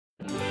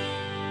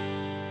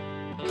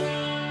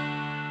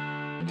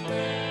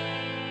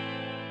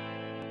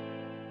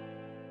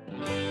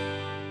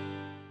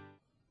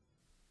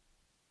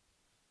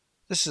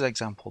This is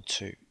example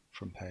 2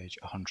 from page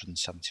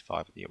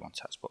 175 of the Year 1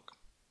 textbook.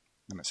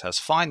 And it says,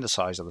 find the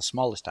size of the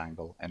smallest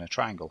angle in a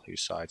triangle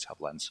whose sides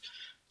have lengths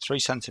 3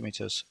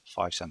 centimeters,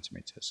 5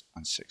 centimeters,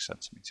 and 6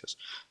 centimeters.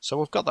 So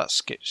we've got that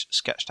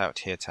sketched out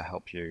here to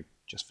help you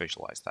just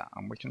visualize that.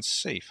 And we can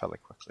see fairly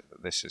quickly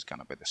that this is going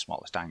to be the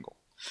smallest angle.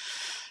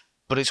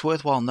 But it's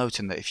worthwhile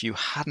noting that if you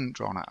hadn't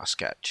drawn out a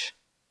sketch,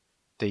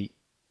 the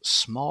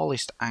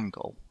smallest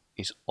angle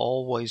is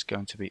always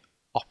going to be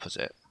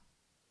opposite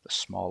the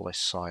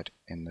smallest side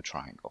in the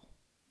triangle.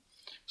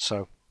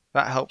 So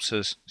that helps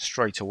us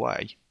straight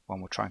away when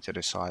we're trying to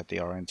decide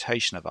the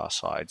orientation of our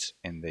sides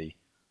in the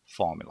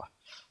formula.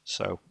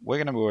 So we're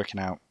going to be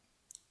working out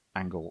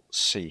angle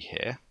C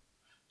here.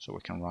 So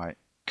we can write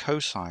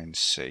cosine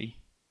C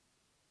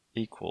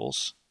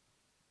equals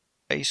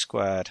a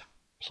squared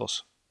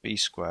plus b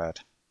squared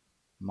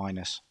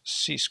minus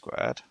c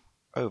squared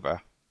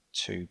over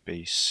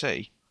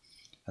 2bc.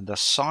 And the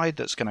side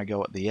that's going to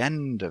go at the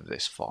end of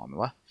this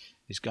formula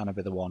is going to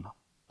be the one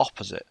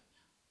opposite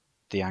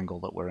the angle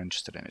that we're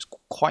interested in. It's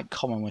quite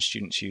common when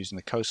students using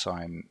the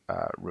cosine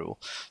rule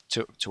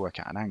to work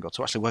out an angle,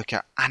 to actually work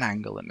out an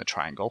angle in the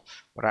triangle,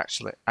 but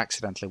actually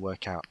accidentally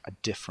work out a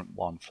different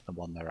one for the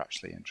one they're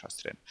actually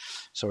interested in.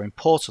 So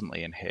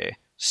importantly in here,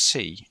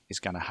 C is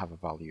going to have a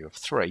value of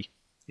 3.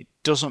 It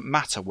doesn't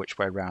matter which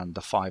way round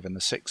the 5 and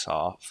the 6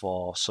 are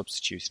for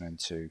substituting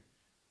into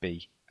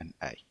B and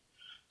A.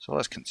 So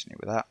let's continue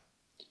with that.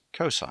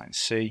 Cosine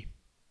C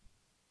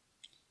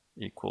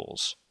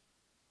equals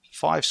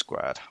 5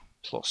 squared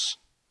plus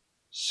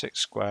 6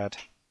 squared,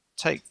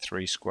 take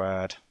 3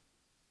 squared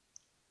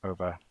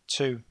over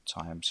 2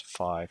 times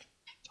 5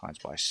 times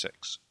by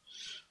 6.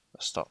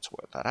 Let's start to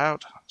work that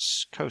out.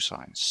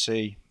 Cosine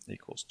C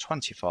equals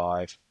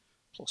 25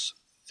 plus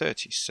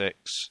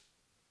 36,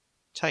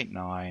 take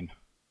 9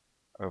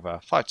 over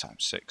 5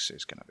 times 6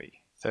 is going to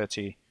be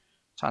 30,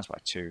 times by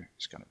 2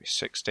 is going to be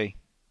 60.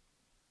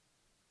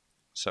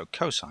 So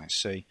cosine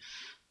C,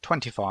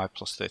 25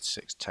 plus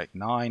 36 take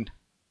 9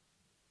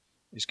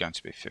 is going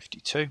to be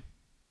 52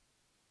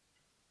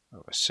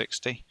 over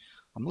 60.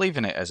 I'm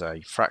leaving it as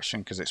a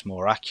fraction because it's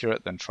more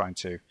accurate than trying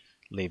to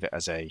leave it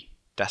as a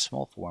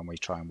decimal for when we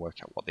try and work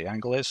out what the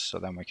angle is. So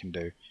then we can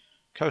do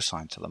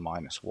cosine to the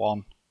minus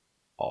 1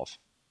 of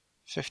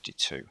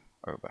 52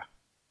 over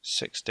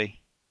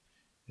 60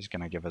 is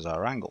going to give us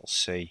our angle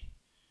C,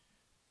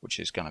 which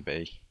is going to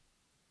be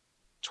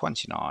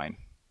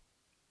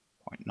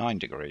 29.9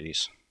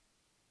 degrees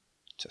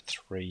to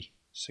 3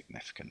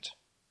 significant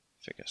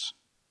figures.